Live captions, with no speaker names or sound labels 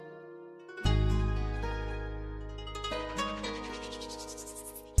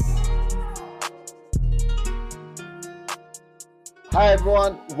Hi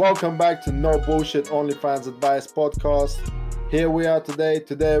everyone, welcome back to No Bullshit OnlyFans Advice Podcast. Here we are today.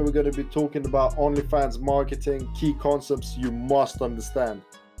 Today we're going to be talking about OnlyFans marketing, key concepts you must understand.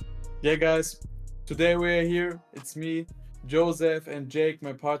 Yeah, guys, today we're here. It's me, Joseph, and Jake,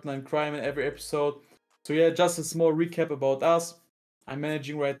 my partner in crime in every episode. So yeah, just a small recap about us. I'm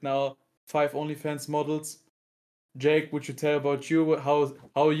managing right now 5 OnlyFans models. Jake, would you tell about you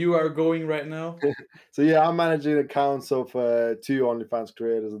how you are going right now? So yeah, I'm managing accounts of 2 OnlyFans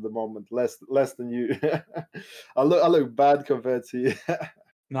creators at the moment, less than you. I look bad compared to you.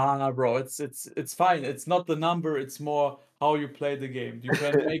 Nah, bro, it's fine. It's not the number. It's more how you play the game. You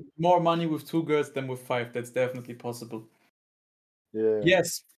can make more money with 2 girls than with 5. That's definitely possible. Yeah.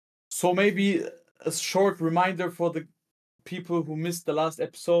 Yes. So maybe a short reminder for the people who missed the last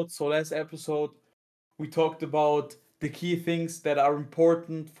episode. So last episode we talked about the key things that are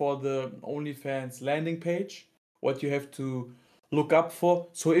important for the OnlyFans landing page, what you have to look up for.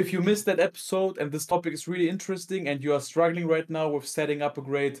 So if you missed that episode and this topic is really interesting and you are struggling right now with setting up a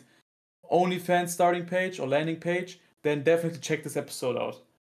great OnlyFans starting page or landing page, then definitely check this episode out.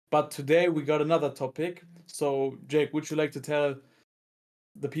 But today we got another topic. So Jake, would you like to tell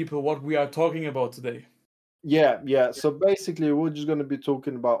the people what we are talking about today? Yeah. So basically, we're just going to be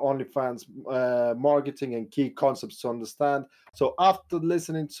talking about OnlyFans marketing and key concepts to understand. So after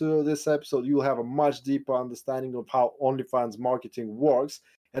listening to this episode, you'll have a much deeper understanding of how OnlyFans marketing works,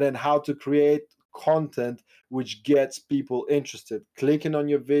 and then how to create content which gets people interested, clicking on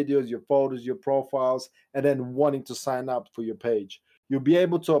your videos, your photos, your profiles, and then wanting to sign up for your page. You'll be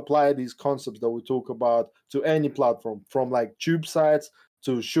able to apply these concepts that we talk about to any platform, from like tube sites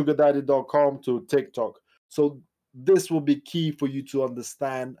to sugardaddy.com to TikTok. So this will be key for you to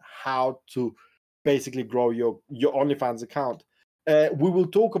understand how to basically grow your OnlyFans account. We will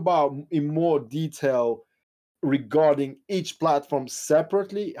talk about in more detail regarding each platform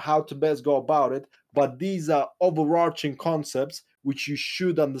separately, how to best go about it. But these are overarching concepts which you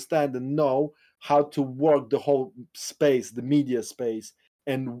should understand and know how to work the whole space, the media space.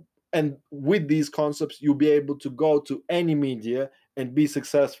 And with these concepts, you'll be able to go to any media and be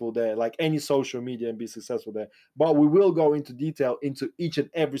successful there, like any social media, and be successful there. But we will go into detail into each and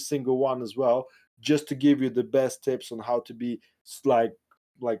every single one as well, just to give you the best tips on how to be like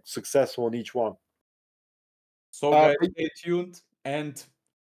successful in each one. So guys, stay tuned and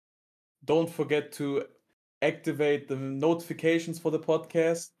don't forget to activate the notifications for the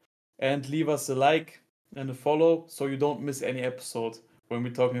podcast and leave us a like and a follow so you don't miss any episode when we're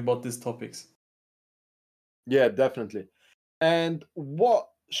talking about these topics. Yeah, definitely. And what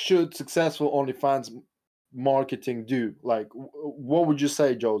should successful OnlyFans marketing do? Like, what would you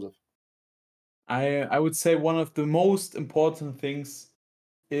say, Joseph? I would say one of the most important things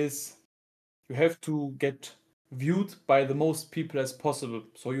is you have to get viewed by the most people as possible.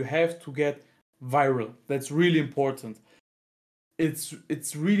 So you have to get viral. That's really important. It's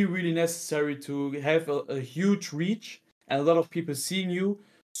really necessary to have a huge reach and a lot of people seeing you,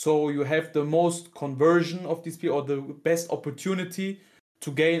 so you have the most conversion of these people or the best opportunity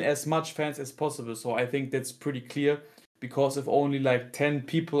to gain as much fans as possible. So I think that's pretty clear, because if only like 10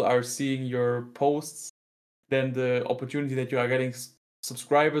 people are seeing your posts, then the opportunity that you are getting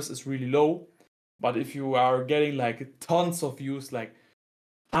subscribers is really low. But if you are getting like tons of views, like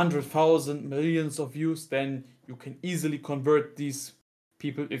 100,000 millions of views, then you can easily convert these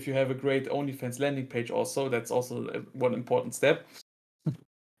people. If you have a great OnlyFans landing page, also that's also one important step,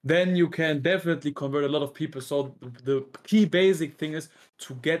 then you can definitely convert a lot of people. So the key basic thing is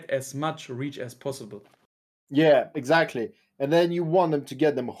to get as much reach as possible. Yeah, exactly. And then you want them to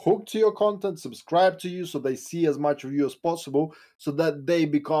get them hooked to your content, subscribe to you, so they see as much of you as possible, so that they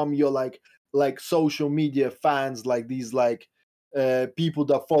become your like social media fans, like these people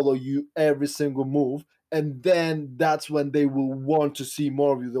that follow you every single move. And then that's when they will want to see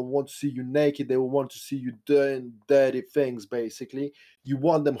more of you. They'll want to see you naked. They will want to see you doing dirty things. Basically, you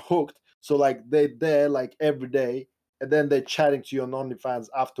want them hooked, so like they're there like every day, and then they're chatting to you on OnlyFans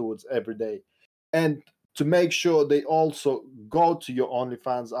afterwards every day. And to make sure they also go to your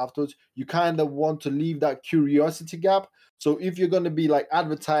OnlyFans afterwards, you kind of want to leave that curiosity gap. So if you're going to be like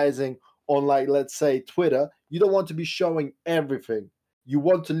advertising on, like, let's say Twitter, you don't want to be showing everything. You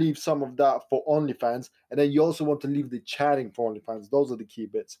want to leave some of that for OnlyFans, and then you also want to leave the chatting for OnlyFans. Those are the key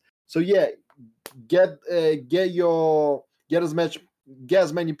bits. So yeah, get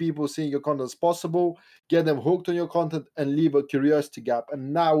as many people seeing your content as possible, get them hooked on your content, and leave a curiosity gap.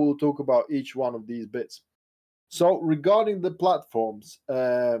 And now we'll talk about each one of these bits. So regarding the platforms,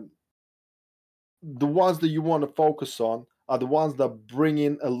 the ones that you want to focus on are the ones that bring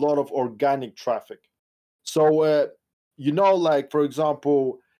in a lot of organic traffic. So like for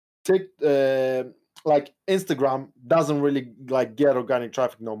example, like Instagram doesn't really like get organic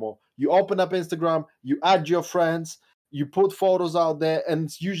traffic no more. You open up Instagram, you add your friends, you put photos out there, and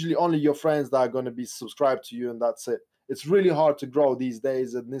it's usually only your friends that are going to be subscribed to you, and that's it. It's really hard to grow these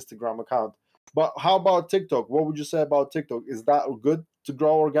days an Instagram account. But how about TikTok? What would you say about TikTok? Is that good to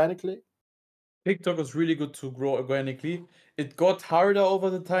grow organically? TikTok is really good to grow organically. It got harder over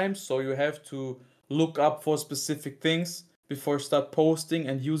the time, so you have to look up for specific things before start posting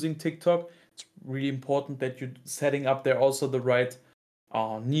and using TikTok. It's really important that you're setting up there also the right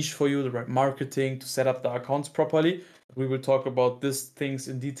niche for you, the right marketing to set up the accounts properly. We will talk about these things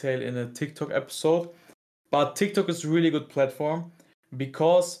in detail in a TikTok episode. But TikTok is a really good platform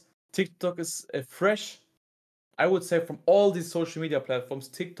because TikTok is a fresh, I would say, from all these social media platforms,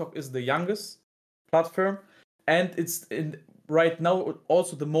 TikTok is the youngest platform, and it's in right now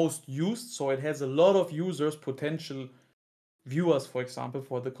also the most used. So it has a lot of users, potential viewers, for example,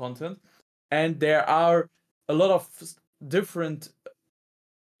 for the content, and there are a lot of different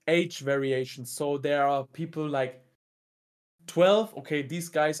age variations. So there are people like 12. Okay, these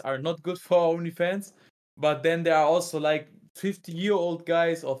guys are not good for OnlyFans, but then there are also like 50-year-old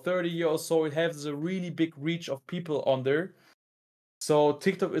guys or 30-year-old. So it has a really big reach of people on there. So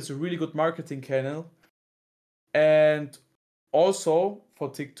TikTok is a really good marketing channel. And also for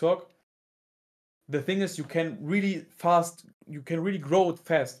TikTok, the thing is you can really grow it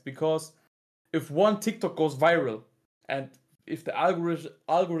fast, because if one TikTok goes viral and if the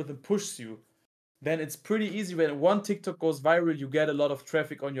algorithm pushes you, then it's pretty easy. When one TikTok goes viral, you get a lot of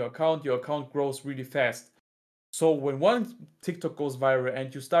traffic on your account grows really fast. So when one TikTok goes viral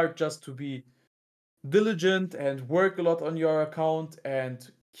and you start just to be diligent and work a lot on your account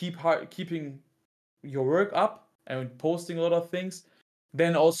and keeping your work up and posting a lot of things,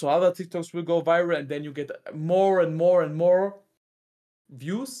 then also other TikToks will go viral, and then you get more and more and more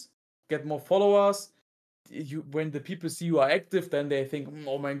views, get more followers. When the people see you are active, then they think,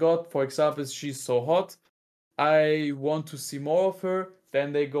 oh my god, for example, she's so hot, I want to see more of her.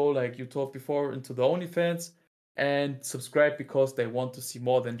 Then they go, like you talked before, into the OnlyFans and subscribe because they want to see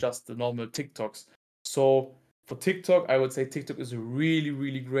more than just the normal TikToks. So for TikTok, I would say TikTok is a really,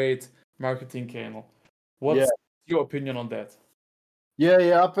 really great marketing channel. Yeah. What's your opinion on that?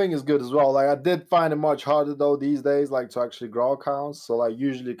 Yeah, I think it's good as well. Like I did find it much harder though these days, like to actually grow accounts. So like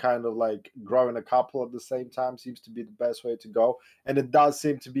usually kind of like growing a couple at the same time seems to be the best way to go. And it does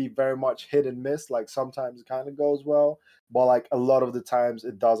seem to be very much hit and miss. Like sometimes it kind of goes well, but like a lot of the times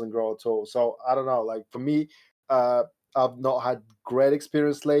it doesn't grow at all. So I don't know. Like for me, uh I've not had great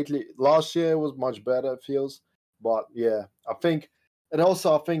experience lately. Last year was much better, it feels. But yeah, I think and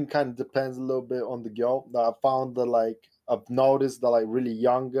also I think kind of depends a little bit on the girl. That I found that like I've noticed that like really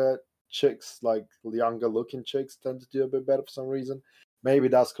younger chicks, like younger looking chicks, tend to do a bit better for some reason. Maybe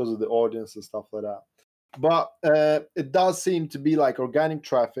that's because of the audience and stuff like that. But it does seem to be like organic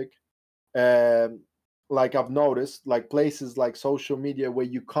traffic. Um, like I've noticed, like places like social media where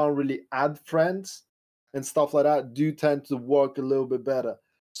you can't really add friends and stuff like that do tend to work a little bit better.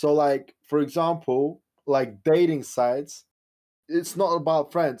 So, like for example, like dating sites, it's not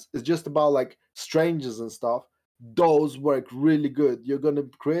about friends, it's just about like strangers and stuff. Those work really good. You're going to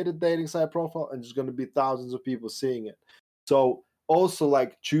create a dating site profile and there's going to be thousands of people seeing it. So also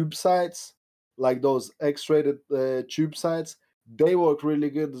like tube sites, like those x-rated tube sites, they work really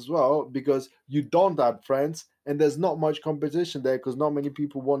good as well because you don't add friends and there's not much competition there because not many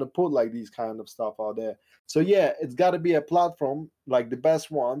people want to put like these kind of stuff out there. So yeah, it's got to be a platform, like the best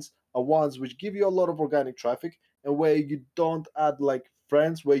ones are ones which give you a lot of organic traffic and where you don't add like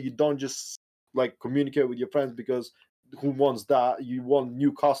friends, where you don't just like communicate with your friends because who wants that? You want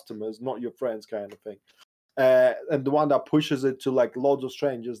new customers, not your friends, kind of thing. And the one that pushes it to like loads of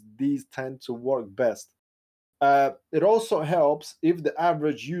strangers, these tend to work best. It also helps if the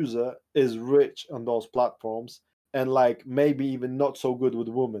average user is rich on those platforms and like maybe even not so good with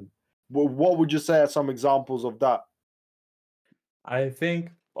women. What would you say are some examples of that? I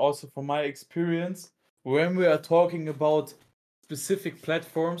think also from my experience, when we are talking about specific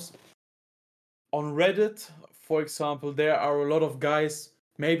platforms, on Reddit, for example, there are a lot of guys,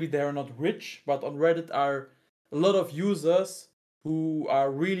 maybe they are not rich, but on Reddit are a lot of users who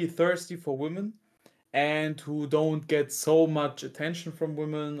are really thirsty for women and who don't get so much attention from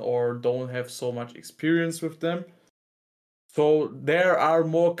women or don't have so much experience with them. So there are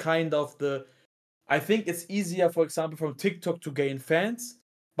more kind of I think it's easier, for example, from TikTok to gain fans,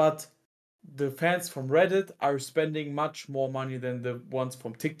 but the fans from Reddit are spending much more money than the ones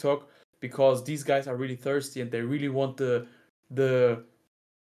from TikTok because these guys are really thirsty and they really want the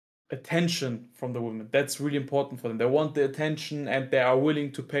attention from the women. That's really important for them. They want the attention and they are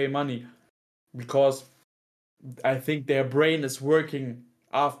willing to pay money because I think their brain is working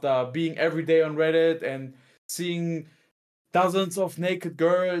after being every day on Reddit and seeing dozens of naked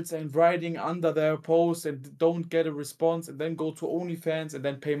girls and writing under their posts and don't get a response and then go to OnlyFans and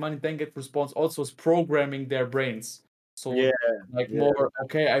then pay money, then get response. Also, is programming their brains. Yeah, So, like yeah, more,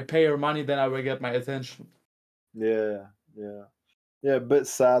 okay, I pay her money, then I will get my attention. yeah, yeah, yeah. A bit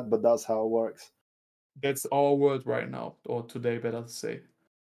sad, but that's how it works. That's our world right now, or today, better to say.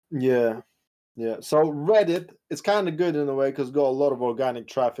 Yeah, yeah. So Reddit, it's kind of good in a way because got a lot of organic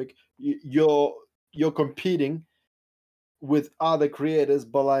traffic. You're competing with other creators,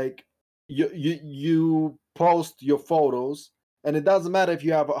 but like you post your photos, and it doesn't matter if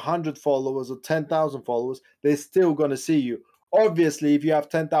you have 100 followers or 10,000 followers, they're still gonna see you. Obviously, if you have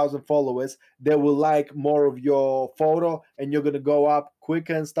 10,000 followers, they will like more of your photo, and you're gonna go up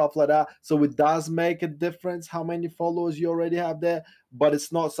quicker and stuff like that. So it does make a difference how many followers you already have there, but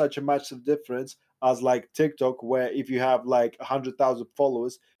it's not such a massive difference as like TikTok, where if you have like 100,000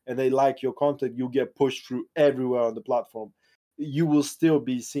 followers and they like your content, you get pushed through everywhere on the platform. You will still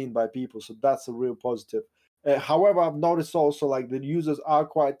be seen by people, so that's a real positive. However, I've noticed also like the users are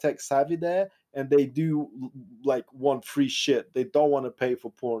quite tech savvy there, and they do like want free shit. They don't want to pay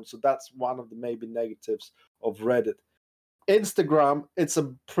for porn, so that's one of the maybe negatives of Reddit. Instagram, it's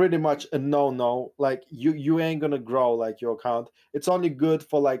a pretty much a no-no. Like you ain't gonna grow like your account. It's only good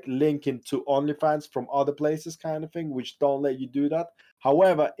for like linking to OnlyFans from other places, kind of thing, which don't let you do that.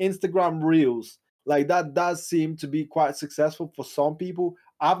 However, Instagram Reels, like that does seem to be quite successful for some people.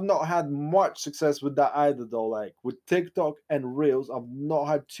 I've not had much success with that either though. Like with TikTok and Reels, I've not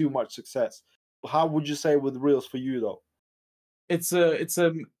had too much success. How would you say with Reels for you though? It's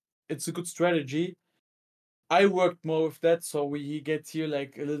a good strategy. I worked more with that, so we get here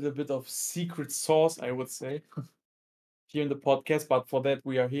like a little bit of secret sauce, I would say, here in the podcast. But for that,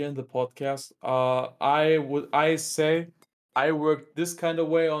 we are here in the podcast. I say I worked this kind of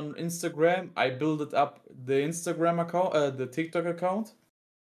way on Instagram. I built it up the Instagram account, the TikTok account,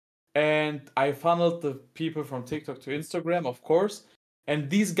 and I funneled the people from TikTok to Instagram, of course. And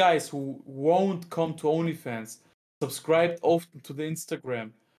these guys who won't come to OnlyFans subscribed often to the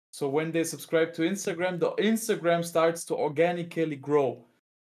Instagram. So when they subscribe to Instagram, the Instagram starts to organically grow.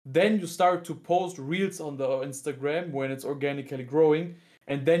 Then you start to post reels on the Instagram when it's organically growing.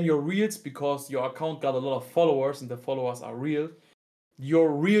 And then your reels, because your account got a lot of followers and the followers are real,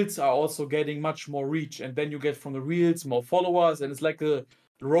 your reels are also getting much more reach, and then you get from the reels more followers, and it's like a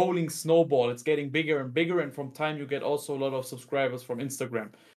rolling snowball. It's getting bigger and bigger, and from time you get also a lot of subscribers from Instagram.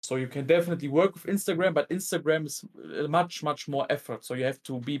 So you can definitely work with Instagram, but Instagram is much more effort, so you have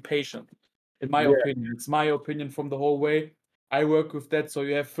to be patient, in my Yeah, opinion. It's my opinion from the whole way. I work with that, so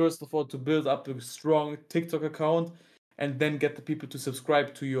you have first of all to build up a strong TikTok account and then get the people to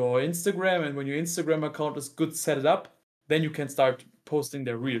subscribe to your Instagram, and when your Instagram account is good set it up, then you can start posting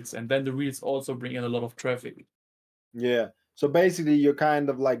their reels, and then the reels also bring in a lot of traffic. yeah. So basically, you're kind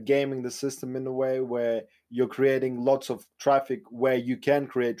of like gaming the system in a way where you're creating lots of traffic where you can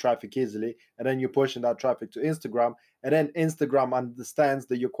create traffic easily, and then you're pushing that traffic to Instagram, and then Instagram understands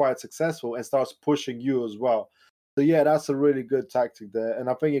that you're quite successful and starts pushing you as well. So yeah, that's a really good tactic there, and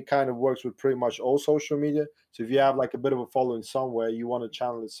I think it kind of works with pretty much all social media. So if you have like a bit of a following somewhere, you want to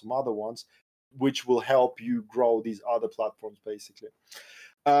channel it some other ones, which will help you grow these other platforms basically.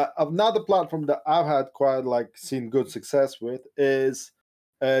 Another platform that I've had quite like seen good success with is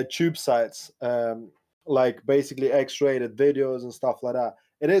tube sites, like basically X-rated videos and stuff like that.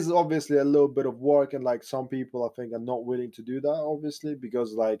 It is obviously a little bit of work, and like some people I think are not willing to do that, obviously,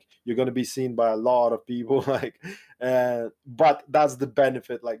 because like you're gonna be seen by a lot of people, like, but that's the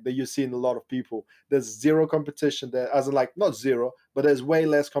benefit, like that you're seeing a lot of people. There's zero competition there, as in like not zero, but there's way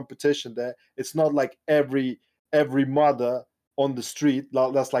less competition there. It's not like every mother on the street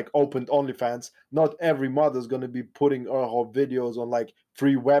that's like opened OnlyFans. Not every mother is going to be putting her videos on like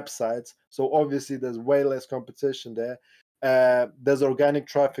free websites. So obviously there's way less competition there. There's organic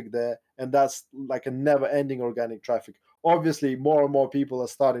traffic there, and that's like a never-ending organic traffic. Obviously, more and more people are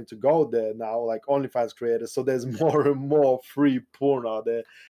starting to go there now, like OnlyFans creators. So there's more and more free porn out there,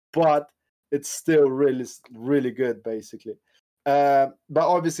 but it's still really good, basically. But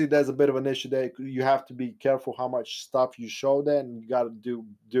obviously, there's a bit of an issue there. You have to be careful how much stuff you show there, and you got to do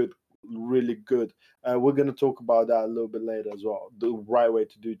it really good. We're gonna talk about that a little bit later as well. The right way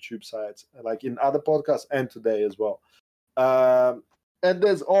to do tube sites, like in other podcasts and today as well. Um, and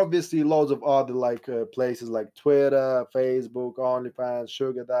there's obviously loads of other like places like Twitter, Facebook, OnlyFans,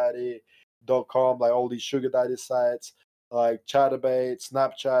 SugarDaddy.com, like all these sugar daddy sites. like Chatterbait,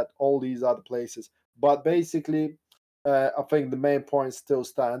 Snapchat, all these other places. But basically, I think the main point still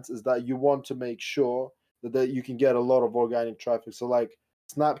stands is that you want to make sure that you can get a lot of organic traffic. So like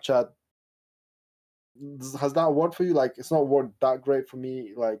Snapchat, has that worked for you? Like it's not worked that great for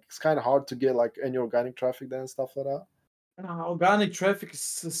me. Like it's kind of hard to get like any organic traffic there and stuff like that. Organic traffic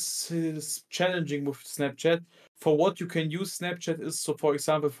is challenging with Snapchat. For what you can use Snapchat is, so for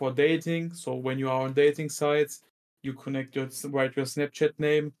example, for dating. So when you are on dating sites, you connect write your Snapchat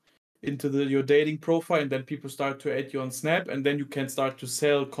name into your dating profile, and then people start to add you on Snap, and then you can start to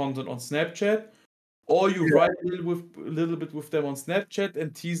sell content on Snapchat. Or you Yeah. write a little bit with them on Snapchat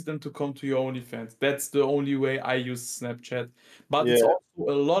and tease them to come to your OnlyFans. That's the only way I use Snapchat. But it's Yeah,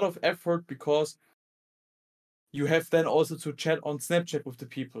 also a lot of effort because you have then also to chat on Snapchat with the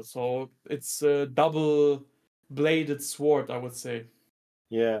people. So it's a double bladed sword, I would say.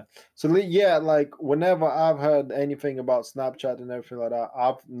 yeah. So yeah, like whenever I've heard anything about Snapchat and everything like that,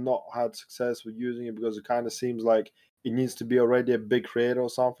 I've not had success with using it because it kind of seems like it needs to be already a big creator or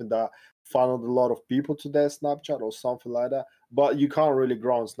something that funneled a lot of people to their Snapchat or something like that. But you can't really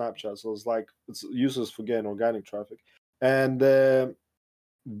grow on Snapchat, so it's like it's useless for getting organic traffic. And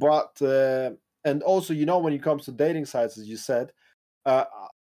but and also, when it comes to dating sites, as you said, uh,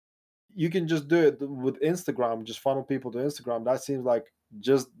 you can just do it with Instagram, just funnel people to Instagram. That seems like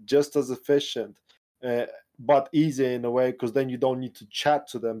just as efficient, uh, but easy in a way because then you don't need to chat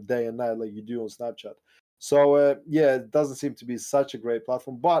to them day and night like you do on Snapchat. So yeah, it doesn't seem to be such a great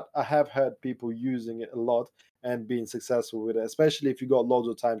platform, but I have heard people using it a lot and being successful with it, especially if you got loads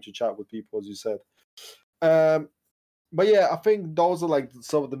of time to chat with people, as you said. Um, but yeah, I think those are like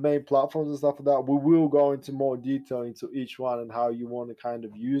some of the main platforms and stuff like that. We will go into more detail into each one and how you want to kind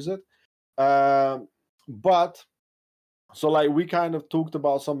of use it. But so like we kind of talked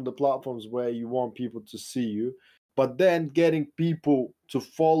about some of the platforms where you want people to see you, but then getting people to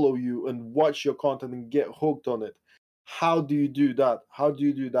follow you and watch your content and get hooked on it. How do you do that? How do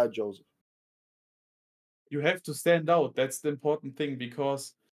you do that, Joseph? You have to stand out. That's the important thing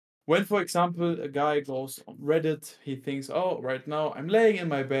because when, for example, a guy goes on Reddit, he thinks, oh, right now I'm laying in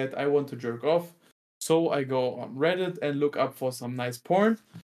my bed, I want to jerk off. So I go on Reddit and look up for some nice porn.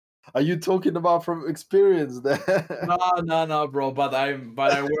 Are you talking about from experience there? No, no, no, bro. But I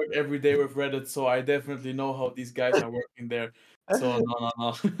work every day with Reddit, so I definitely know how these guys are working there. So no,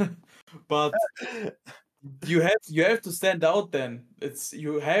 no, no. But you have to stand out then.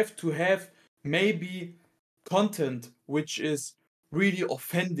 You have to have maybe content which is really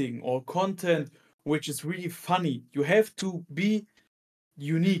offending or content which is really funny. You have to be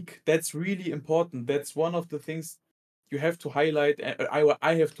unique. That's really important. That's one of the things you have to highlight.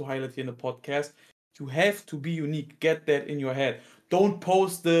 I have to highlight here in the podcast. You have to be unique. Get that in your head. Don't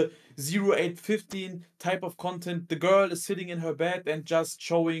post the 0815 type of content. The girl is sitting in her bed and just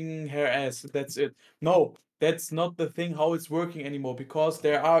showing her ass. That's it. No, that's not the thing how it's working anymore because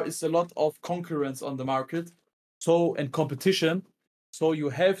is a lot of concurrence on the market. So and competition. So you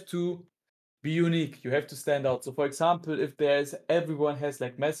have to be unique. You have to stand out. So, for example, if everyone has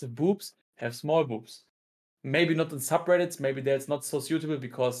like massive boobs, have small boobs. Maybe not in subreddits. Maybe that's not so suitable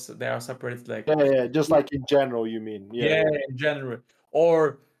because there are subreddits like Yeah, yeah, just like in general, you mean? Yeah, yeah, yeah. in general.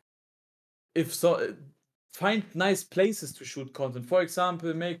 Or if so, find nice places to shoot content. For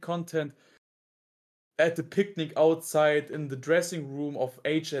example, make content at the picnic outside in the dressing room of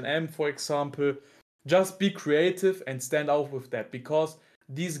H&M, for example. Just be creative and stand out with that because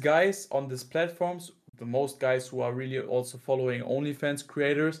these guys on these platforms, the most guys who are really also following OnlyFans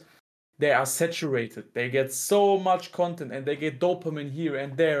creators, they are saturated. They get so much content and they get dopamine here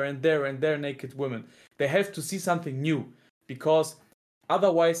and there and there and there naked women. They have to see something new because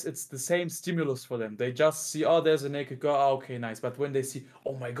otherwise it's the same stimulus for them. They just see, oh, there's a naked girl, oh, okay, nice. But when they see,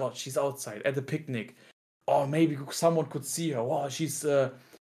 oh my god, she's outside at a picnic, or maybe someone could see her. Oh,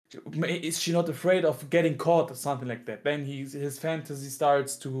 is she not afraid of getting caught or something like that? Then his fantasy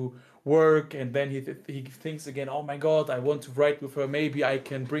starts to work, and then he thinks again. Oh my God, I want to write with her. Maybe I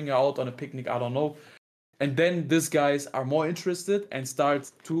can bring her out on a picnic. I don't know. And then these guys are more interested and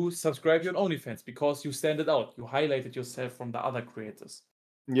start to subscribe you on OnlyFans because you stand it out. You highlighted yourself from the other creators.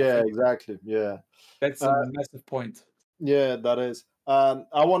 I Yeah, think exactly. Yeah. that's a Uh, massive point. yeah, that is.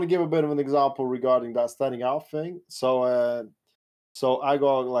 I want to give a bit of an example regarding that standing out thing. So I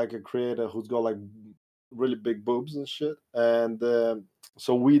got like a creator who's got like really big boobs and shit, and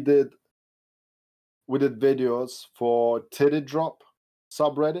so we did videos for Titty Drop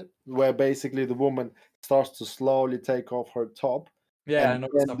subreddit, where basically the woman starts to slowly take off her top, Yeah, I and know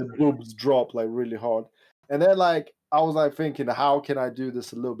the then the subreddit. boobs drop like really hard, and then like I was like thinking, how can I do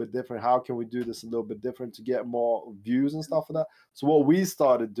this a little bit different? How can we do this a little bit different to get more views and stuff like that? So what we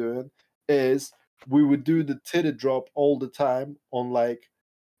started doing is we would do the titty drop all the time on like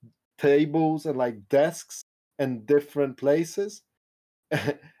tables and like desks and different places.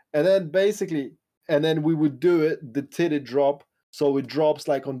 And then basically, and then we would do it the titty drop, so it drops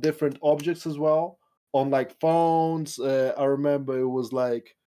like on different objects as well, on like phones. I remember it was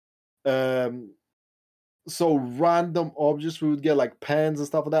like um so random objects. We would get like pens and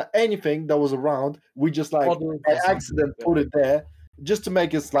stuff like that, anything that was around, we just like Models by or something like accident that. put it there just to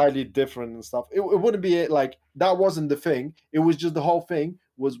make it slightly different and stuff. It wouldn't be like that wasn't the thing, it was just the whole thing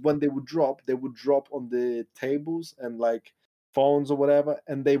was when they would drop on the tables and like phones or whatever,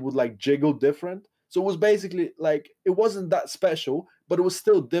 and they would like jiggle different. So it was basically like it wasn't that special, but it was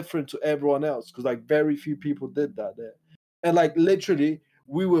still different to everyone else because like very few people did that there. And like literally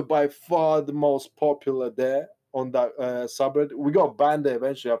we were by far the most popular there on that subreddit. We got banned there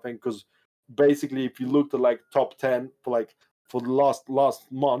eventually, I think, because basically, if you looked at like top 10 for the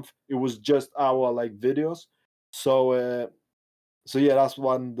last month, it was just our like videos. So so yeah, that's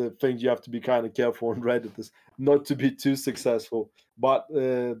one of the things you have to be kind of careful on Reddit is not to be too successful. But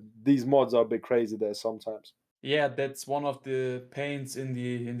these mods are a bit crazy there sometimes. Yeah, that's one of the pains in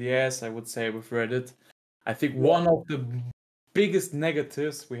the ass, I would say, with Reddit. I think Yeah, one of the biggest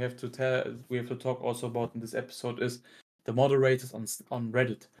negatives we have to talk also about in this episode is the moderators on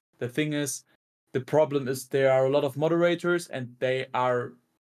Reddit. The thing is, the problem is there are a lot of moderators and they are,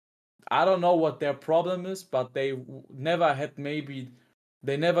 I don't know what their problem is, but never had, maybe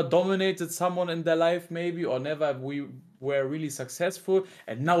they never dominated someone in their life, maybe, or never we were really successful,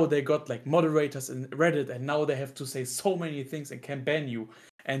 and now they got like moderators in Reddit, and now they have to say so many things and can ban you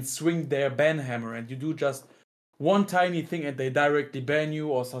and swing their ban hammer, and you do just one tiny thing and they directly ban you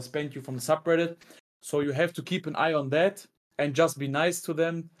or suspend you from the subreddit. So you have to keep an eye on that and just be nice to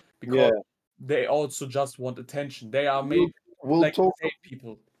them yeah. because they also just want attention. They are We'll, maybe we'll like the talk. same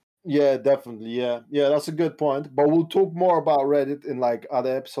people. Yeah, definitely. Yeah, yeah, that's a good point. But we'll talk more about Reddit in like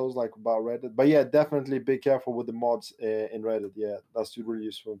other episodes, like about Reddit. But yeah, definitely be careful with the mods in Reddit. Yeah, that's really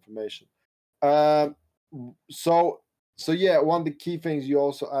useful information. Um, so so yeah, one of the key things you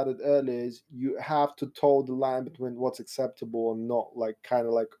also added earlier is you have to toe the line between what's acceptable and not, like kind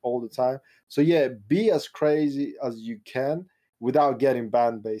of like all the time. So yeah, be as crazy as you can without getting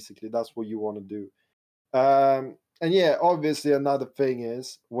banned. Basically, that's what you want to do. And yeah, obviously another thing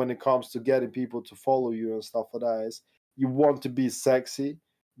is when it comes to getting people to follow you and stuff like that is you want to be sexy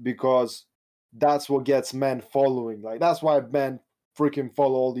because that's what gets men following. Like that's why men freaking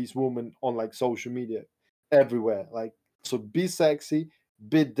follow all these women on like social media everywhere. Like so be sexy,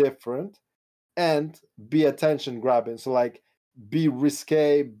 be different, and be attention grabbing. So like be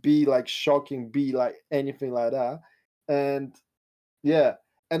risque, be like shocking, be like anything like that. And yeah.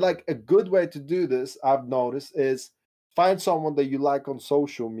 And like a good way to do this, I've noticed, is find someone that you like on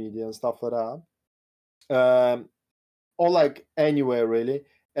social media and stuff like that. Or like anywhere really.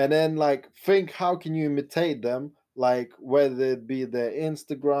 And then like think how can you imitate them, like whether it be their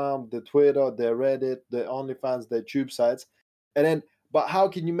Instagram, the Twitter, their Reddit, their OnlyFans, their tube sites. And then but how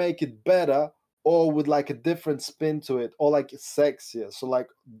can you make it better or with like a different spin to it or like sexier? So like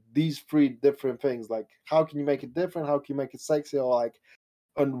these three different things, like how can you make it different, how can you make it sexier, or like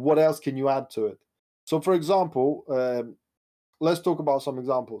and what else can you add to it? So, for example, let's talk about some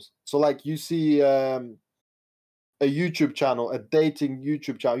examples. So, like you see a YouTube channel, a dating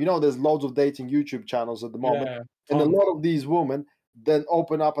YouTube channel. You know, there's loads of dating YouTube channels at the moment, Yeah, and a tons. lot of these women then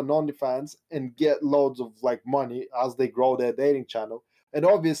open up an OnlyFans and get loads of like money as they grow their dating channel. And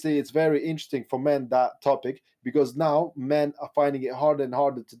obviously, it's very interesting for men that topic because now men are finding it harder and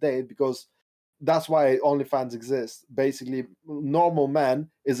harder to date because that's why OnlyFans exists. Basically, normal man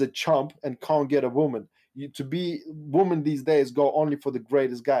is a chump and can't get a woman. To be woman these days go only for the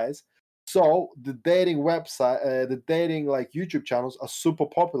greatest guys. So the dating website, the dating like YouTube channels are super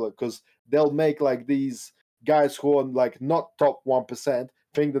popular because they'll make like these guys who are like not top 1%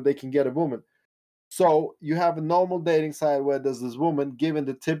 think that they can get a woman. So you have a normal dating site where there's this woman giving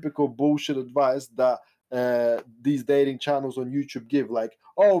the typical bullshit advice that these dating channels on YouTube give, like,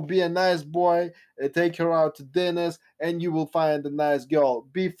 "Oh, be a nice boy, take her out to dinners, and you will find a nice girl.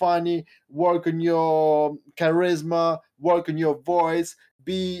 Be funny, work on your charisma, work on your voice,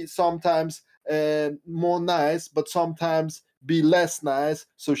 be sometimes more nice, but sometimes be less nice,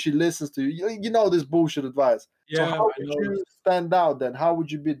 so she listens to you." You know this bullshit advice. So Yeah, how I would know this. you stand out then? How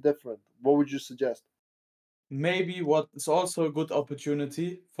would you be different? What would you suggest? Maybe what is also a good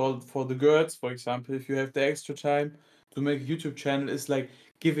opportunity for the girls, for example, if you have the extra time to make a YouTube channel, is like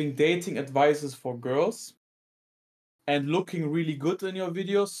giving dating advices for girls. and looking really good in your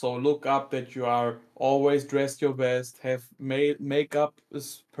videos. So look up that you are always dressed your best, have makeup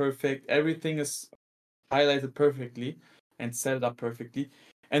is perfect, everything is highlighted perfectly and set up perfectly.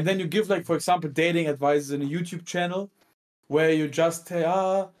 And then you give, like, for example, dating advice in a YouTube channel where you just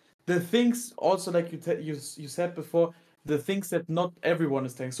tell the things also, like you said before, the things that not everyone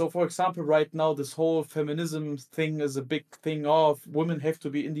is saying. So for example, right now this whole feminism thing is a big thing of women have to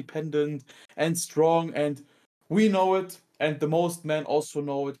be independent and strong, and we know it, and the most men also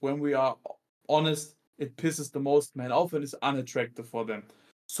know it. When we are honest, it pisses the most men off and is unattractive for them.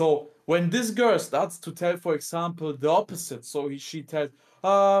 So when this girl starts to tell, for example, the opposite, so she tells,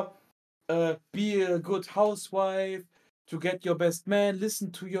 be a good housewife, to get your best man,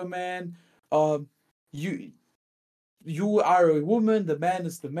 listen to your man. Um, you you are a woman, the man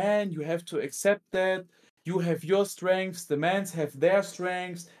is the man. You have to accept that. You have your strengths, the men's have their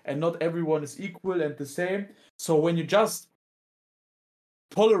strengths, and not everyone is equal and the same. So when you just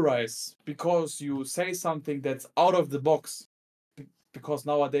polarize because you say something that's out of the box, because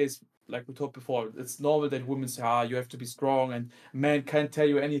nowadays, like we talked before, it's normal that women say, you have to be strong and men can't tell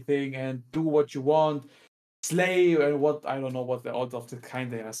you anything and do what you want, slay, and what, I don't know what the all of the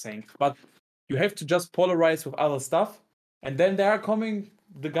kind they are saying. But you have to just polarize with other stuff. And then there are coming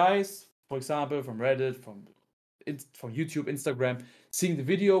the guys, for example, from Reddit, from YouTube, Instagram, seeing the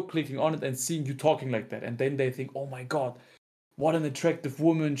video, clicking on it, and seeing you talking like that. And then they think, oh my God, what an attractive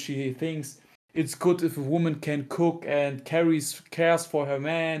woman. She thinks it's good if a woman can cook and cares for her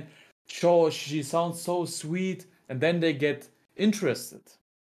man. Sure, she sounds so sweet. And then they get interested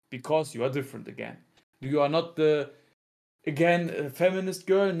because you are different again. You are not the, again, a feminist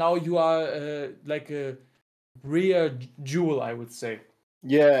girl. Now you are like a rare jewel, I would say.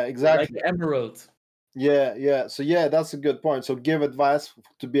 Yeah, Like exactly. emerald. Yeah. So yeah, that's a good point. So give advice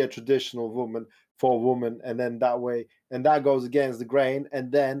to be a traditional woman for a woman, and then that way, and that goes against the grain,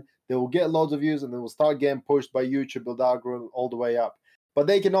 and then they will get loads of views, and they will start getting pushed by YouTube, build algorithm all the way up. But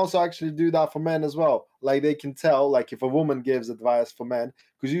they can also actually do that for men as well. Like they can tell, like if a woman gives advice for men,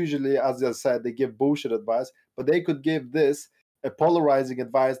 because usually, as I said, they give bullshit advice, but they could give this a polarizing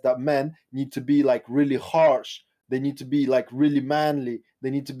advice that men need to be like really harsh, they need to be like really manly. They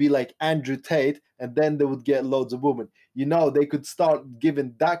need to be like Andrew Tate, and then they would get loads of women. They could start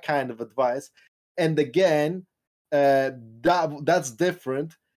giving that kind of advice. And again, that's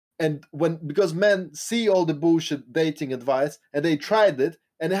different. And when because men see all the bullshit dating advice and they tried it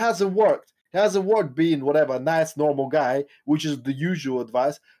and it hasn't worked. It hasn't worked being whatever a nice normal guy, which is the usual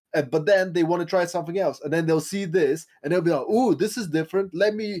advice. But then they want to try something else, and then they'll see this and they'll be like, "Ooh, this is different.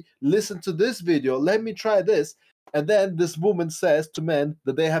 Let me listen to this video. Let me try this." And then this woman says to men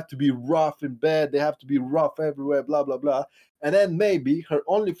that they have to be rough in bed, they have to be rough everywhere, blah, blah, blah. And then maybe her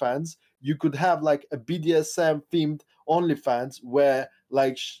OnlyFans, you could have like a BDSM themed OnlyFans where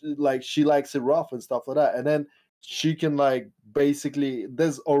like she likes it rough and stuff like that. And then she can like basically,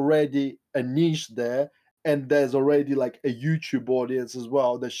 there's already a niche there, and there's already like a YouTube audience as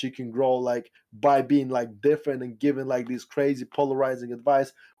well that she can grow like by being like different and giving like these crazy polarizing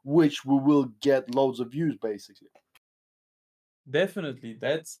advice, which we will get loads of views basically. Definitely.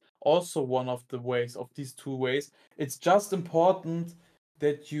 That's also one of the ways, of these two ways. It's just important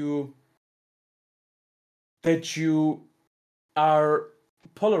that you are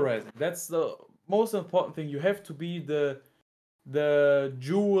polarizing. That's the most important thing. You have to be the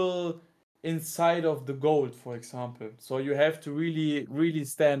jewel inside of the gold, for example. So you have to really, really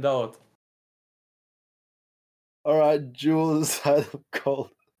stand out. All right, Jules had of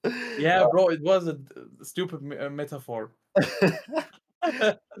gold. Yeah, bro, it was a stupid metaphor.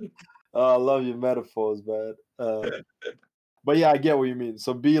 I love your metaphors, man. But yeah, I get what you mean.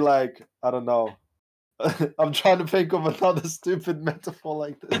 So be like, I don't know. I'm trying to think of another stupid metaphor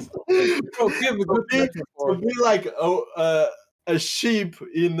like this. Bro, give a good metaphor. Be like a sheep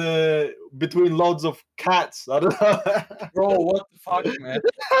in between loads of cats. I don't know. Bro, what the fuck, man?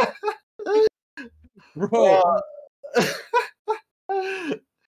 Bro,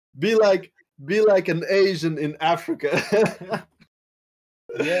 be like an Asian in Africa.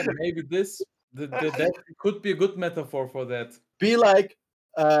 yeah, maybe that could be a good metaphor for that. Be like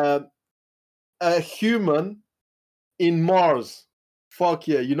a human in Mars. Fuck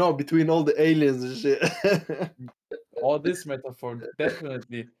yeah, between all the aliens and shit. Or this metaphor,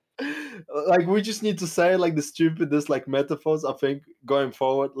 definitely. Like we just need to say like the stupidest like metaphors. I think going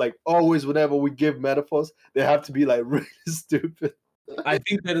forward, like always, whenever we give metaphors, they have to be like really stupid. I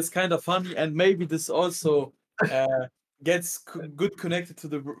think that is kind of funny, and maybe this also gets good connected to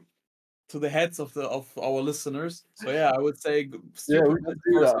the heads of our listeners. So yeah, I would say Yeah, we stupid can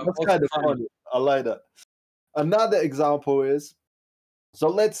do metaphors that. are That's also kind of funny. funny. I like that. Another example is, so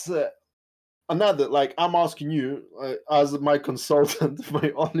let's another, like, I'm asking you as my consultant for my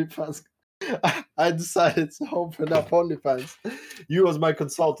OnlyFans. I decided to open up OnlyFans. You as my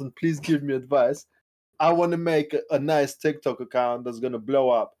consultant, please give me advice. I want to make a nice TikTok account that's gonna blow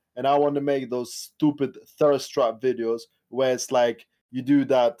up, and I want to make those stupid thirst trap videos where it's like you do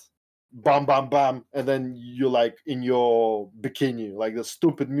that, bam, bam, bam, and then you're like in your bikini, like the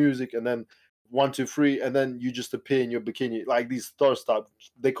stupid music, and then 1, 2, 3, and then you just appear in your bikini, like these thirst trap.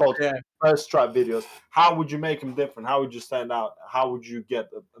 They call it Yeah, thirst trap videos. How would you make them different? How would you stand out? How would you get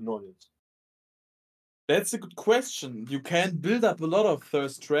an audience? that's a good question. You can build up a lot of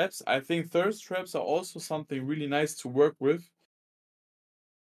thirst traps. I think thirst traps are also something really nice to work with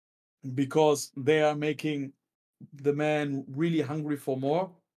because they are making the man really hungry for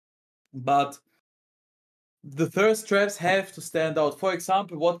more. But the thirst traps have to stand out. For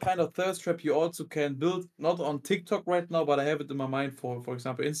example, what kind of thirst trap you also can build, not on TikTok right now, but I have it in my mind for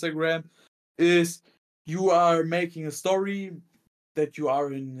example, Instagram, is you are making a story that you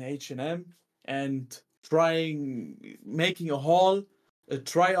are in H&M and making a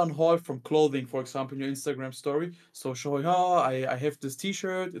try on haul from clothing, for example, in your Instagram story. So showing, oh, I have this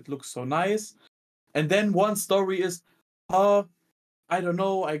t-shirt, it looks so nice. And then one story is, oh, I don't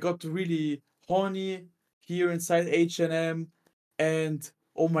know, I got really horny here inside H&M, and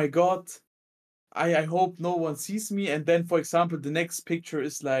oh my god, I hope no one sees me. And then, for example, the next picture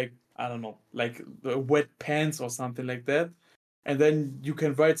is like, I don't know, like the wet pants or something like that. And then you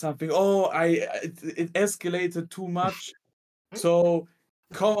can write something, oh, it escalated too much. So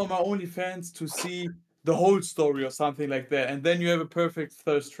come on my OnlyFans to see the whole story or something like that. And then you have a perfect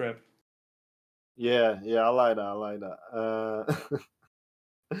thirst trap. Yeah, I like that. I like that.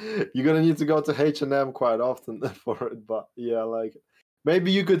 You're gonna need to go to H&M quite often for it, but yeah, I like it.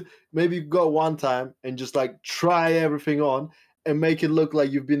 Maybe you go one time and just like try everything on and make it look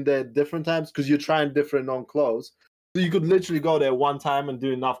like you've been there different times because you're trying different on clothes. So you could literally go there one time and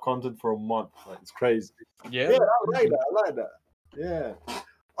do enough content for a month. Like, it's crazy. Yeah, Yeah, that's I like easy. that. I like that. Yeah.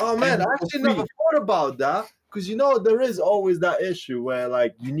 Oh And man, I it's for actually never free. thought about that because there is always that issue where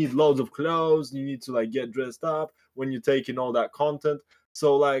like you need loads of clothes, you need to like get dressed up when you're taking all that content.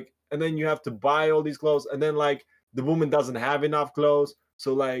 So like, and then you have to buy all these clothes, and then like the woman doesn't have enough clothes,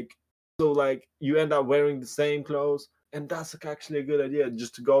 so like you end up wearing the same clothes, and that's like actually a good idea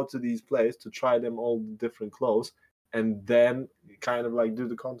just to go to these places to try them all the different clothes, and then kind of like do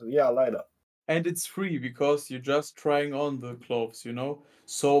the content. Yeah, I like that. And it's free because you're just trying on the clothes, you know?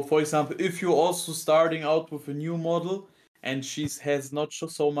 So, for example, if you're also starting out with a new model and she has not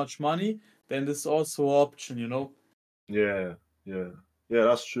so much money, then this is also an option, you know? Yeah, yeah, yeah.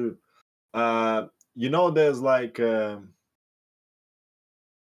 That's true. Uh, there's like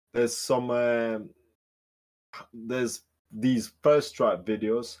there's some there's these first trap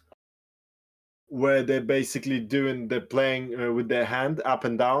videos where they're playing with their hand up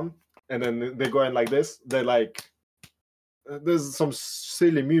and down, and then they're going like this. They're like there's some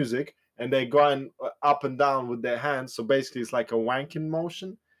silly music, and they're going up and down with their hands. So basically, it's like a wanking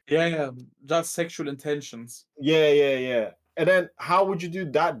motion. Yeah, yeah, just sexual intentions. Yeah. And then how would you do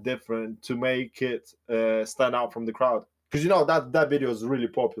that different to make it stand out from the crowd? Because that video is really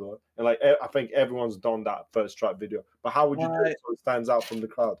popular, and like I think everyone's done that first trap video. But how would you do it I so it stands out from the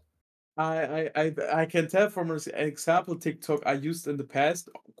crowd? I can tell from an example TikTok I used in the past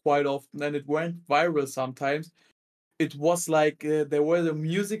quite often, and it went viral sometimes. It was like there was a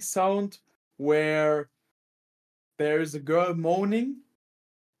music sound where there is a girl moaning,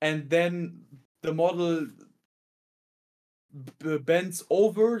 and then the model bends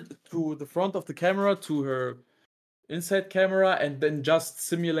over to the front of the camera to her inside camera and then just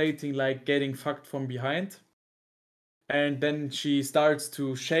simulating like getting fucked from behind. And then she starts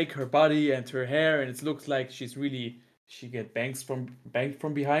to shake her body and her hair, and it looks like she get banged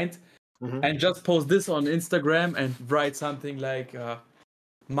from behind. Hmm. And just post this on Instagram and write something like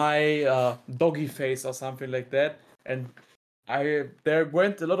my doggy face or something like that. And there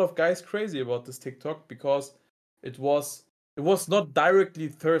went a lot of guys crazy about this TikTok because it was it was not directly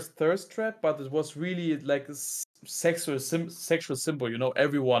thirst trap, but it was really like a sexual symbol. You know,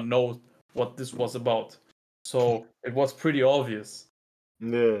 everyone knows what this was about, so it was pretty obvious.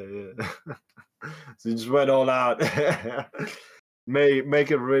 Yeah. So you just went all out.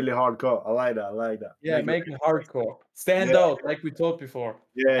 Make it really hardcore. I like that. I like that. Yeah, Make it make it hardcore, yeah, stand out like we told before,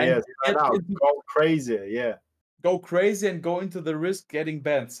 yeah. and Stand out. Go crazy. Yeah. go crazy and go into the risk getting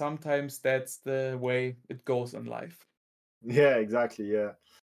banned. Sometimes that's the way it goes in life. Yeah, exactly. Yeah.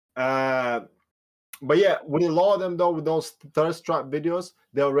 Uh, But yeah, with a lot of them though, with those thirst trap videos,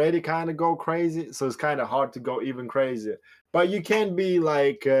 they already kind of go crazy, so it's kind of hard to go even crazier. But you can be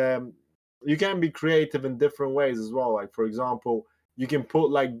like, you can be creative in different ways as well. Like for example, you can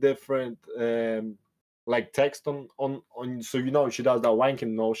put like different like text on, so you know she does that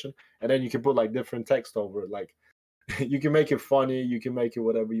wanking motion, and then you can put like different text over it. Like you can make it funny, you can make it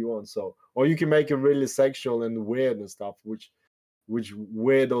whatever you want. So, or you can make it really sexual and weird and stuff, which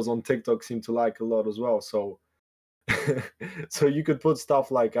weirdos on TikTok seem to like a lot as well. So, so you could put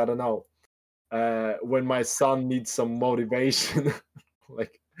stuff like, I don't know, when my son needs some motivation,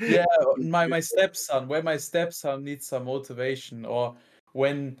 like Yeah, my stepson, where my stepson needs some motivation, or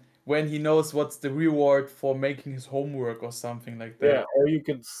when he knows what's the reward for making his homework or something like yeah, that. or you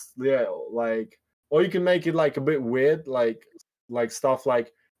could yeah, like, or you can make it like a bit weird, like stuff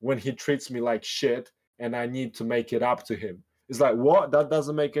like when he treats me like shit and I need to make it up to him. It's like, what? That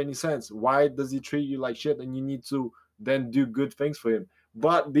doesn't make any sense. Why does he treat you like shit and you need to then do good things for him?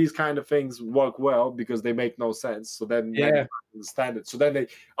 But these kind of things work well because they make no sense. So then you Yeah, understand it. So then they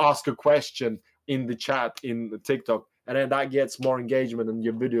ask a question in the chat in the TikTok, and then that gets more engagement and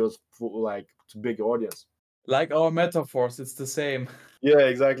your videos for like to bigger audience. like our metaphors, it's the same. Yeah,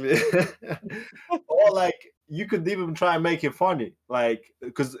 exactly. Or like you could even try and make it funny, like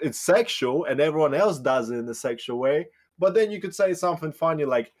because it's sexual and everyone else does it in a sexual way. But then you could say something funny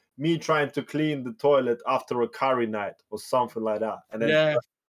like me trying to clean the toilet after a curry night or something like that, and then Yeah,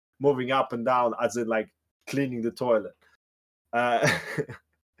 moving up and down as in like cleaning the toilet. Uh,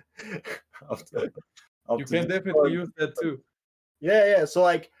 after, you after can the definitely toilet. use that too. Yeah. So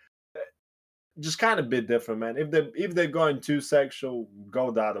like just kind of bit different, man. If they're going too sexual,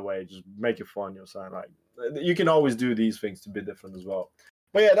 go the other way. Just make it funny or something. Like you can always do these things to be different as well.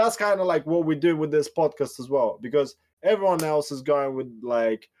 But yeah, that's kind of like what we do with this podcast as well, because everyone else is going with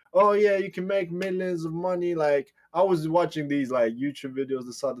like, oh yeah, you can make millions of money. Like I was watching these like YouTube videos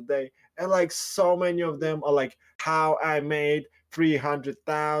this other day, and like so many of them are like how I made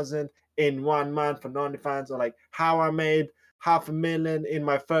 300,000 in 1 month on OnlyFans, or like how I made 500,000 in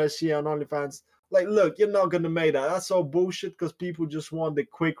my first year on OnlyFans. Like, look, you're not gonna make that. That's all bullshit because people just want the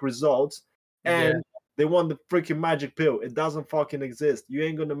quick results Yeah, and they want the freaking magic pill. It doesn't fucking exist. You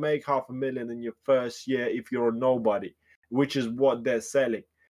ain't gonna make 500,000 in your first year if you're a nobody, which is what they're selling.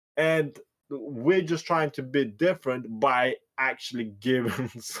 And we're just trying to be different by actually giving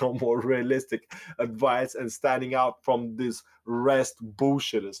some more realistic advice and standing out from this rest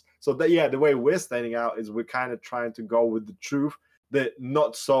bullshitters. So that, yeah, the way we're standing out is we're kind of trying to go with the truth, the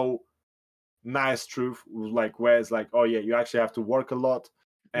not so nice truth, like where it's like, oh yeah, you actually have to work a lot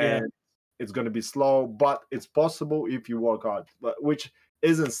yeah. and it's going to be slow, but it's possible if you work hard, but which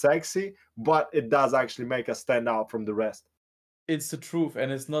isn't sexy, but it does actually make us stand out from the rest. It's the truth,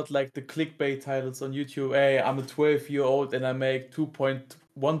 and it's not like the clickbait titles on YouTube. Hey, I'm a 12-year-old and I make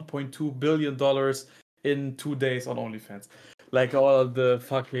 $1.2 billion in 2 days on OnlyFans. Like all the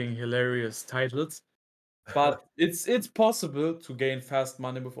fucking hilarious titles. But it's possible to gain fast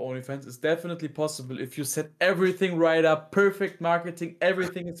money with OnlyFans. It's definitely possible if you set everything right up, perfect marketing,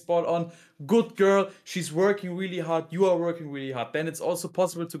 everything is spot on. Good girl, she's working really hard, you are working really hard. Then it's also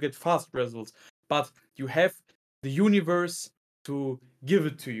possible to get fast results. But you have the universe to give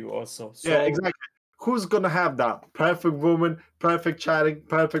it to you also. Yeah, So exactly. Who's gonna have that perfect woman, perfect chatting,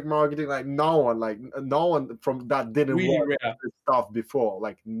 perfect marketing? Like no one, like no one from that didn't really work rare. this stuff before.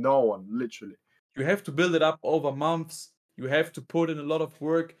 Like no one, literally. You have to build it up over months. You have to put in a lot of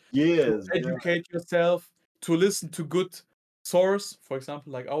work to Years, yeah. educate yourself, to listen to good source, for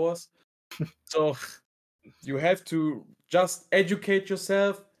example, like ours. So you have to just educate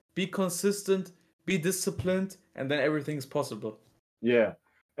yourself, be consistent, be disciplined, and then everything is possible. Yeah.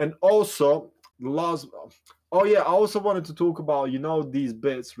 And also the last, oh yeah, I also wanted to talk about, these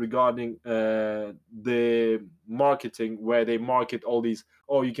bits regarding the marketing where they market all these,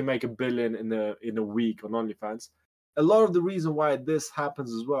 oh, you can make 1 billion in a week on OnlyFans. A lot of the reason why this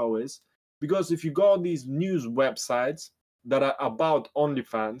happens as well is because if you go on these news websites that are about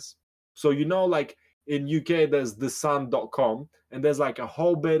OnlyFans, so like in UK there's thesun.com, and there's like a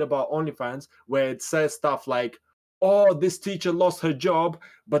whole bit about OnlyFans where it says stuff like, oh, this teacher lost her job,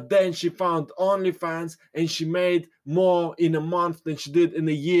 but then she found OnlyFans and she made more in a month than she did in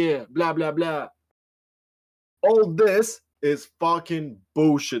a year, blah, blah, blah. All this is fucking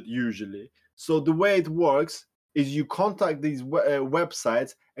bullshit usually. So the way it works is you contact these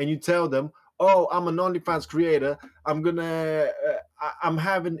websites and you tell them, oh, I'm an OnlyFans creator. I'm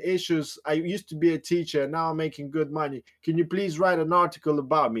having issues. I used to be a teacher. Now I'm making good money. Can you please write an article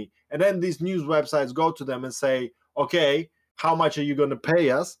about me? And then these news websites go to them and say, okay, how much are you going to pay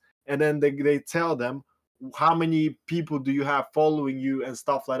us? and then they tell them how many people do you have following you and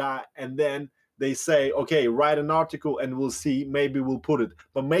stuff like that, and then they say, okay, write an article and we'll see, maybe we'll put it,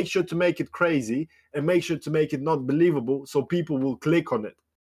 but make sure to make it crazy and make sure to make it not believable so people will click on it.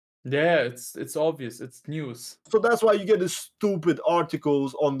 Yeah, it's obvious. It's news. So that's why you get these stupid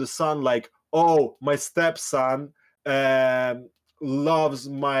articles on the Sun, like, oh, my stepson loves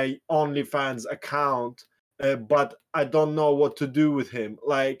my OnlyFans account, but I don't know what to do with him.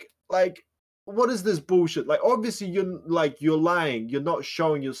 Like, what is this bullshit? Like, obviously you're lying. You're not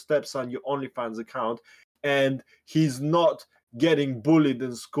showing your stepson your OnlyFans account, and he's not getting bullied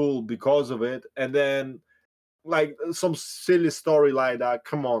in school because of it. And then, like, some silly story like that.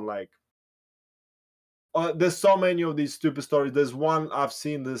 Come on, like. There's so many of these stupid stories. There's one I've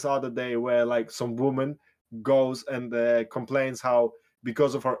seen this other day where, like, some woman goes and complains how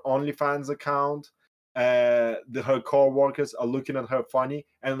because of her OnlyFans account, her co-workers are looking at her funny,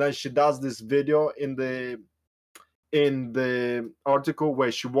 and then she does this video in the article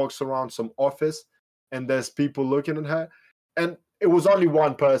where she walks around some office and there's people looking at her, and it was only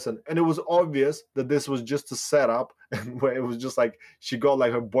one person, and it was obvious that this was just a setup, and where it was just like she got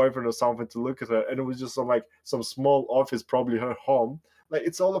like her boyfriend or something to look at her, and it was just some small office, probably her home. Like,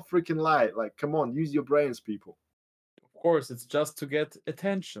 it's all a freaking lie. Like, come on, use your brains, people. Of course, it's just to get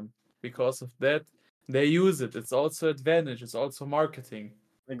attention. Because of that, they use it. It's also advantage. It's also marketing.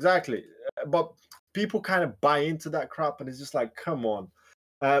 Exactly. But people kind of buy into that crap, and it's just like, come on.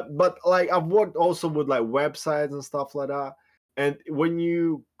 But like, I've worked also with like websites and stuff like that. And when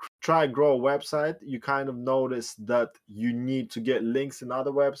you try to grow a website, you kind of notice that you need to get links in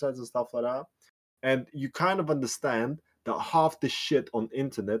other websites and stuff like that. And you kind of understand that half the shit on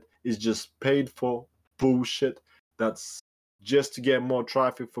internet is just paid for bullshit that's just to get more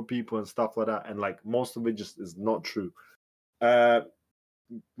traffic for people and stuff like that. And like, most of it just is not true.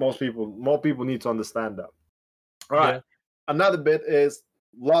 More people need to understand that. All right. Yeah. Another bit is,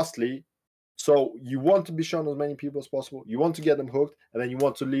 lastly, so you want to be shown as many people as possible. You want to get them hooked, and then you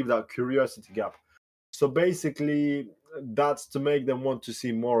want to leave that curiosity gap. So basically, that's to make them want to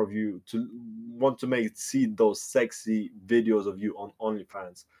see more of you, to want to see those sexy videos of you on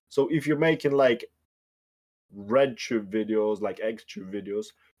OnlyFans. So if you're making like red tube videos, like X tube videos,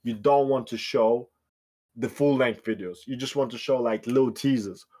 you don't want to show the full length videos. You just want to show like little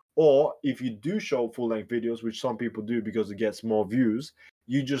teasers. Or if you do show full length videos, which some people do because it gets more views,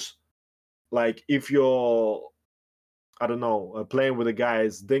 you just, like, if you're, I don't know, playing with a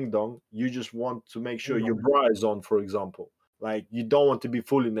guy's ding dong, you just want to make sure your bra is on, for example. Like, you don't want to be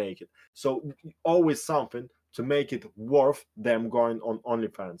fully naked. So always something to make it worth them going on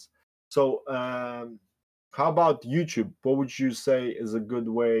OnlyFans. So how about YouTube? What would you say is a good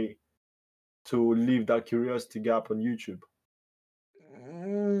way to leave that curiosity gap on YouTube?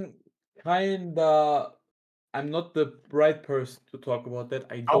 Kinda. I'm not the right person to talk about that.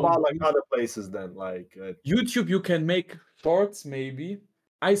 I How don't about like use other places then? Like, YouTube. You can make shorts, maybe.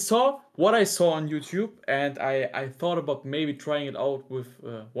 I saw what I saw on YouTube, and I thought about maybe trying it out with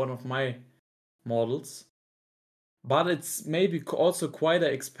one of my models. But it's maybe also quite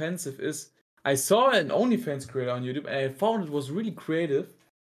expensive. Is I saw an OnlyFans creator on YouTube, and I found it was really creative.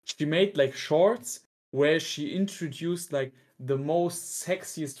 She made like shorts where she introduced like the most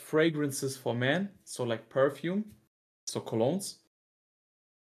sexiest fragrances for men, so like perfume, so colognes,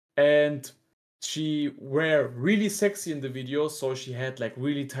 and she were really sexy in the video. So she had like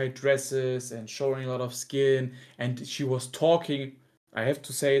really tight dresses and showing a lot of skin, and she was talking, I have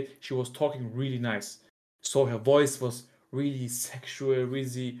to say it, she was talking really nice. So her voice was really sexual,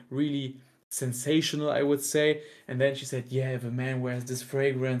 really sensational, I would say. And then she said, yeah, if a man wears this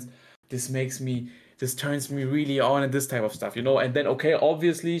fragrance, this turns me really on, and this type of stuff, you know. And then, okay,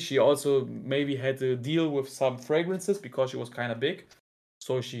 obviously she also maybe had to deal with some fragrances because she was kind of big.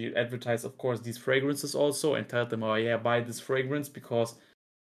 So she advertised, of course, these fragrances also, and told them, oh yeah, buy this fragrance because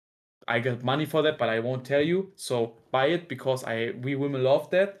I got money for that, but I won't tell you. So buy it because we women love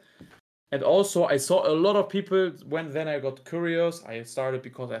that. And also, I saw a lot of people when then I got curious. I started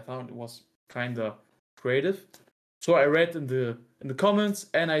because I thought it was kind of creative. So I read in the comments,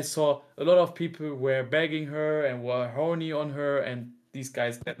 and I saw a lot of people were begging her and were horny on her, and these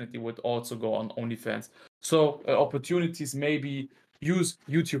guys definitely would also go on OnlyFans. So opportunities, maybe use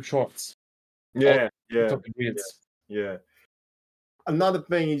YouTube Shorts or yeah, yeah, TikTok Reels. yeah. Another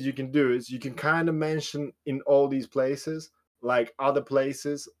thing is you can do is you can kind of mention in all these places, like other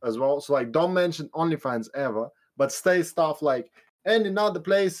places as well. So like, don't mention OnlyFans ever, but say stuff like, and in other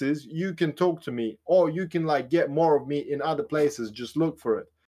places you can talk to me, or you can like get more of me in other places. Just look for it,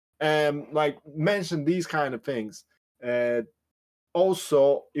 and like mention these kind of things.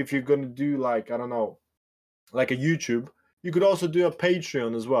 also, if you're gonna do like, I don't know, like a YouTube, you could also do a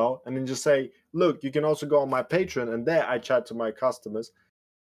Patreon as well, and then just say, look, you can also go on my Patreon, and there I chat to my customers.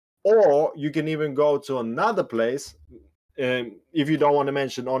 Or you can even go to another place. If you don't want to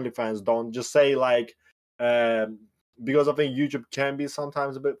mention OnlyFans, don't just say like, because I think YouTube can be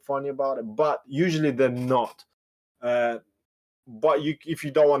sometimes a bit funny about it, but usually they're not. But if you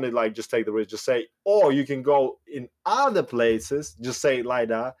don't want to like just take the risk, just say, or you can go in other places, just say it like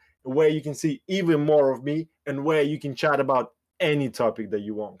that, where you can see even more of me and where you can chat about any topic that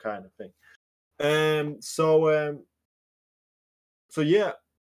you want, kind of thing. So yeah,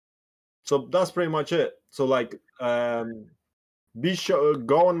 so that's pretty much it. So like, be sure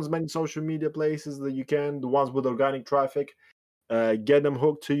go on as many social media places that you can, the ones with organic traffic. Get them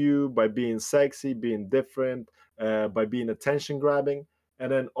hooked to you by being sexy, being different, by being attention grabbing,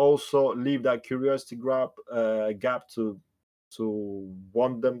 and then also leave that curiosity gap to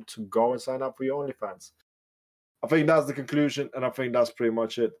want them to go and sign up for your OnlyFans. I think that's the conclusion, and I think that's pretty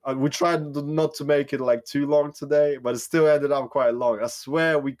much it. We tried not to make it like too long today, but it still ended up quite long. I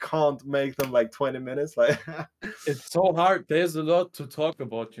swear we can't make them like 20 minutes. Like, It's so hard. There's a lot to talk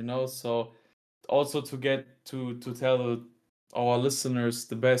about, you know. So also to get to tell our listeners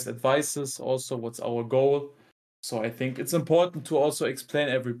the best advices, also what's our goal. So I think it's important to also explain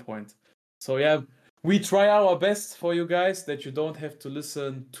every point. So yeah, we try our best for you guys that you don't have to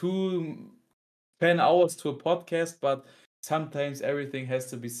listen to 10 hours to a podcast, but sometimes everything has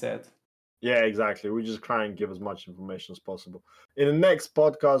to be said. yeah, exactly. We just try and give as much information as possible. In the next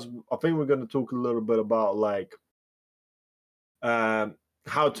podcast, I think we're going to talk a little bit about like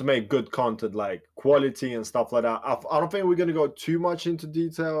how to make good content, like quality and stuff like that. I don't think we're going to go too much into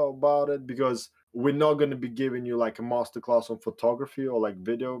detail about it because we're not going to be giving you like a masterclass on photography or like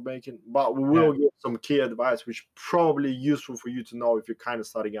video making, but we will give some key advice which probably useful for you to know if you're kind of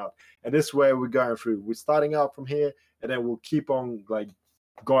starting out. And this is where we're going through. We're starting out from here, and then we'll keep on like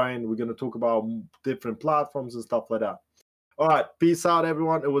going. We're going to talk about different platforms and stuff like that. All right, peace out,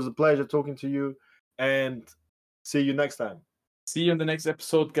 everyone. It was a pleasure talking to you, and see you next time. See you in the next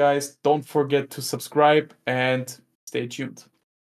episode, guys. Don't forget to subscribe and stay tuned.